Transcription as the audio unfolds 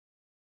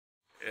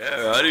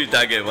Yeah, I do it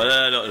again, but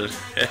I don't know.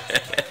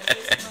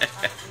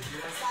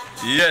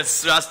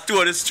 Yes, that's two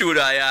of the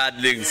studio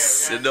yard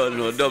links. You don't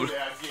know, double.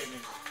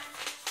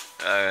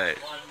 Alright.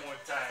 One more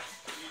time.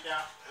 We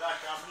got a lot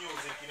of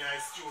music in our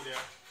studio.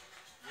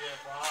 Yeah,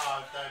 for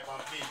all type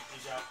of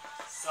vintage of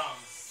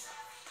songs.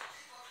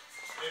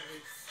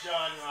 Every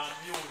genre of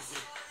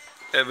music.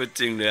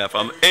 Everything there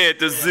from A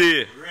to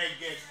Z.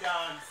 Reggae,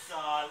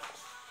 dancehall,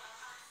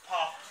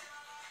 pop,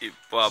 Hip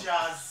hop.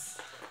 jazz,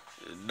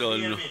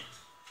 Don't know.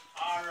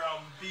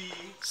 R&B.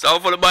 So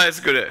for the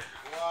bicycle there.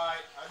 Why?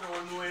 I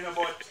don't know anything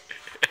about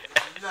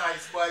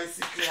nice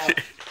bicycle.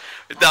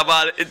 It's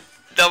about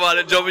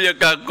the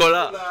Jamaican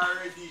color.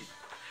 Already.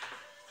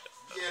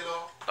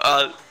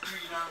 Yellow,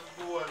 green and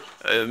gold.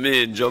 I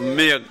mean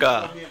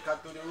Jamaica. Jamaica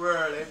to the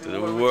world. To the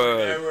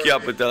world.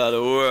 Capital of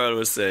the world,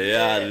 we say.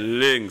 Yeah,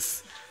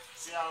 links.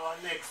 See our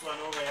next one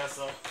over here,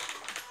 so. Lot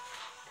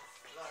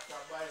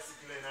of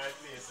bicycle in our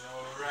place.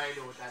 We ride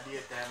out at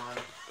daytime and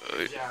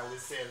yeah, we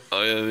sell.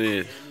 Oh, you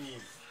mean? I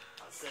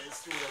say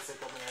studio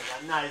set up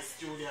a nice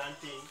studio and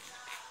thing.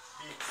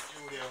 Big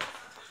studio.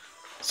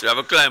 So we have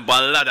a climb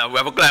on a ladder. We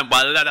have a climb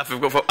on a ladder.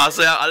 I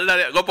say a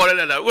ladder. Go up on the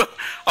ladder. Climb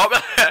on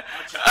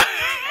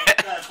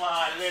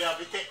a ladder.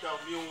 We take down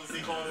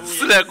music on the way.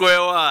 Select where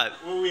you want.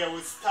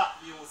 We stop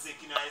music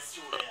in our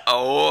studio.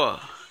 Oh.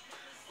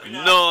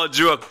 No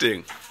joke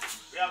thing.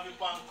 We have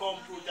it on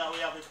computer. We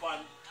have it on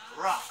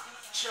rock,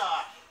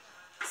 chart,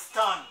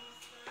 stand.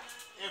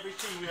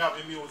 Everything we have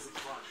in music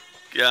on.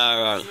 Yeah,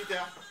 wrong. See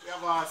there? We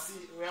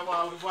have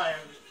our vibe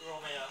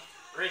over here.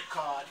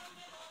 Record.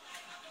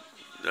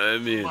 I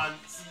mean. Man,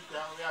 see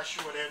there? We are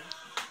show them.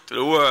 To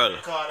the world.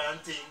 Record and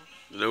thing.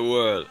 To the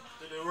world.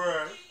 To the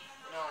world.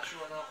 We are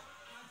showing up.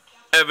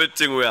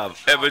 Everything we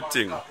have.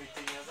 Everything. Copy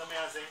thing. As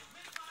I say.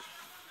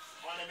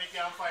 Only make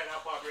you find a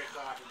pop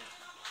record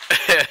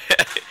in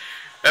it.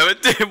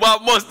 Everything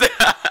but most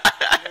there.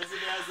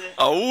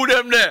 Who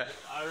them there?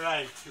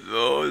 Alright.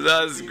 Oh,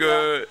 that's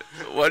good.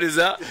 What is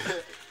that?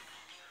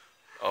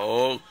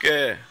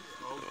 Okay.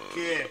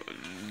 Okay.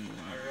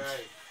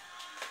 Alright.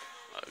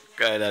 All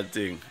kind of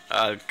thing.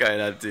 All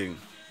kind of thing.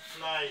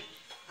 Fly.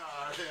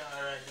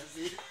 Alright.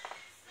 You see?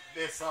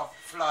 This of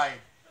fly.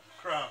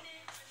 Crap.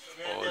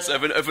 Oh, so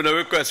if you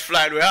request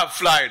flight, we have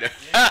flight. Yeah.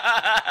 We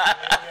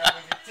have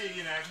everything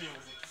in our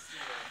music.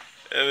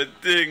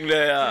 Everything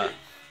there.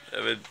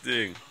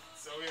 Everything.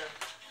 So we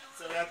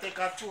take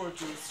a tour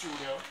to the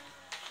studio.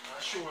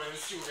 Show what the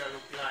studio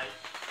look like.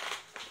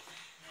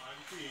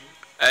 And thing.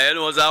 Hey, you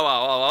know what's that?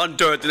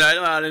 1:30 tonight,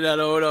 man. You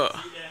know.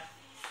 See there?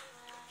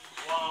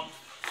 Warm.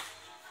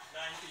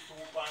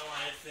 92.1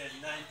 FM,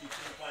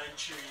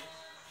 92.3.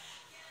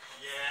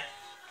 Yeah.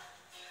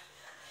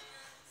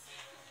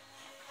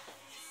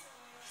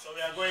 So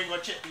we are going to go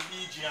check the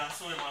DJ and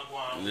so him go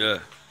on. Yeah.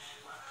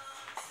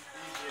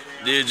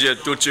 DJ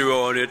touch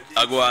around it.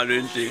 I go on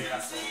doing thing. Yeah,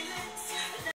 so